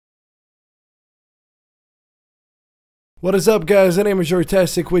What is up, guys? My name is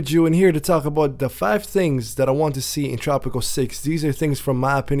Jortastic with you, and here to talk about the 5 things that I want to see in Tropico 6. These are things from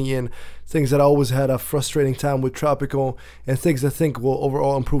my opinion, things that I always had a frustrating time with Tropico, and things I think will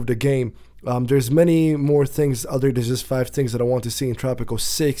overall improve the game. There's many more things other than just 5 things that I want to see in Tropico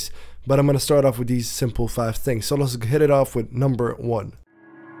 6, but I'm going to start off with these simple 5 things. So let's hit it off with number 1.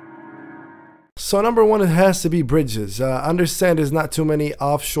 So number 1, it has to be bridges. I understand there's not too many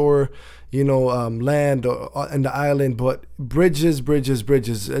offshore, land or in the island, but bridges.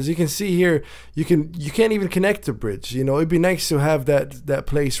 As you can see here, you can't even connect the bridge. It'd be nice to have that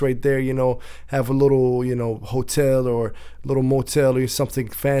place right there. Have a little hotel or little motel or something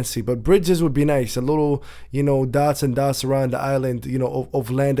fancy. But bridges would be nice. A little dots and dots around the island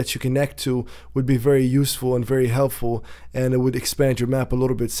of land that you connect to would be very useful and very helpful, and it would expand your map a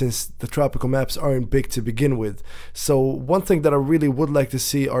little bit since the tropical maps aren't big to begin with. So one thing that I really would like to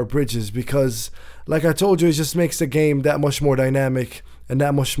see are bridges, because like I told you, it just makes the game that much more dynamic and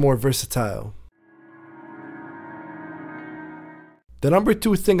that much more versatile. The number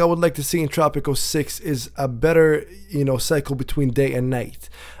 2 thing I would like to see in Tropico 6 is a better cycle between day and night.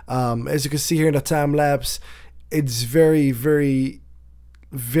 As you can see here in the time lapse, it's very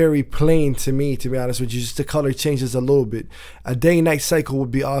plain to me, to be honest with you. Just the color changes a little bit. A day-night cycle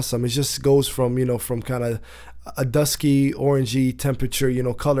would be awesome. It just goes from from kind of a dusky orangey temperature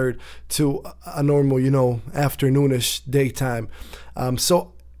colored to a normal afternoonish daytime.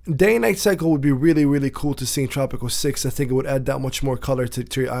 So day and night cycle would be really cool to see in Tropico 6. I think it would add that much more color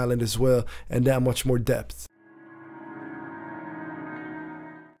to your island as well, and that much more depth.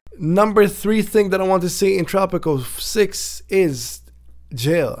 Number 3 thing that I want to see in Tropico 6 is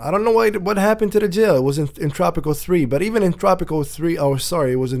jail. I don't know what happened to the jail. It was in Tropico 3, but even in Tropico 3, oh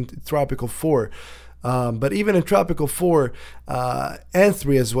sorry, it was in Tropico 4. But even in Tropico 4 and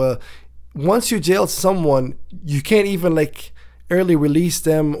 3 as well, once you jail someone, you can't even early release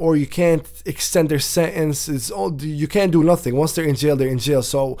them, or you can't extend their sentence. You can't do nothing. Once they're in jail, they're in jail.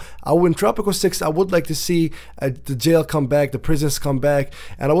 So in Tropico 6, I would like to see the jail come back, the prisons come back,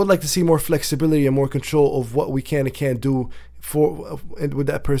 and I would like to see more flexibility and more control of what we can and can't do with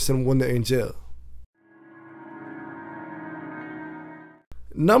that person when they're in jail.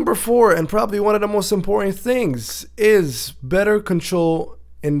 Number 4, and probably one of the most important things, is better control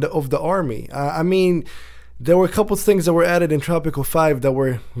of the army. I mean, there were a couple things that were added in Tropico 5 that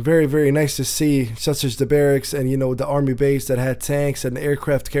were very nice to see, such as the barracks and the army base that had tanks and the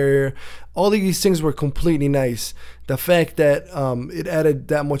aircraft carrier. All of these things were completely nice. The fact that it added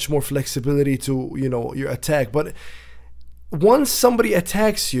that much more flexibility to your attack. But once somebody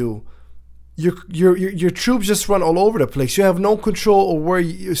attacks you, your troops just run all over the place. You have no control of where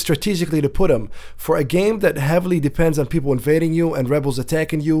strategically to put them. For a game that heavily depends on people invading you and rebels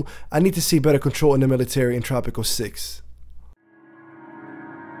attacking you, I need to see better control in the military in Tropico 6.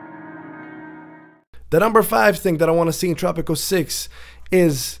 The number 5 thing that I want to see in Tropico 6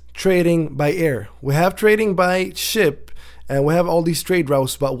 is trading by air. We have trading by ship, and we have all these trade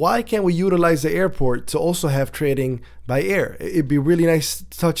routes, but why can't we utilize the airport to also have trading by air? It'd be really nice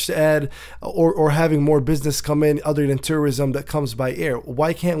touch to add, or having more business come in other than tourism that comes by air.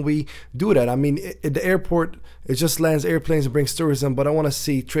 Why can't we do that? I mean, the airport, it just lands airplanes and brings tourism, but I want to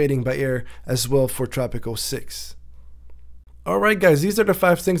see trading by air as well for Tropico 6. Alright guys, these are the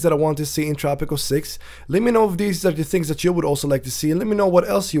 5 things that I want to see in Tropico 6. Let me know if these are the things that you would also like to see, and let me know what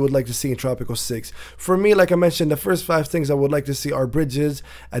else you would like to see in Tropico 6. For me, like I mentioned, the first 5 things I would like to see are bridges,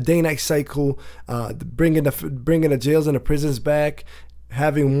 a day-night cycle, bringing the jails and the prisons back,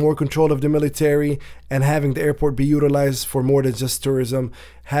 having more control of the military, and having the airport be utilized for more than just tourism,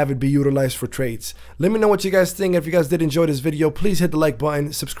 have it be utilized for trades. Let me know what you guys think. If you guys did enjoy this video, please hit the like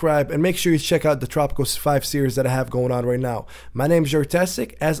button, subscribe, and make sure you check out the Tropico 5 series that I have going on right now. My name is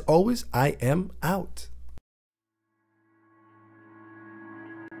Jortastic. As always, I am out.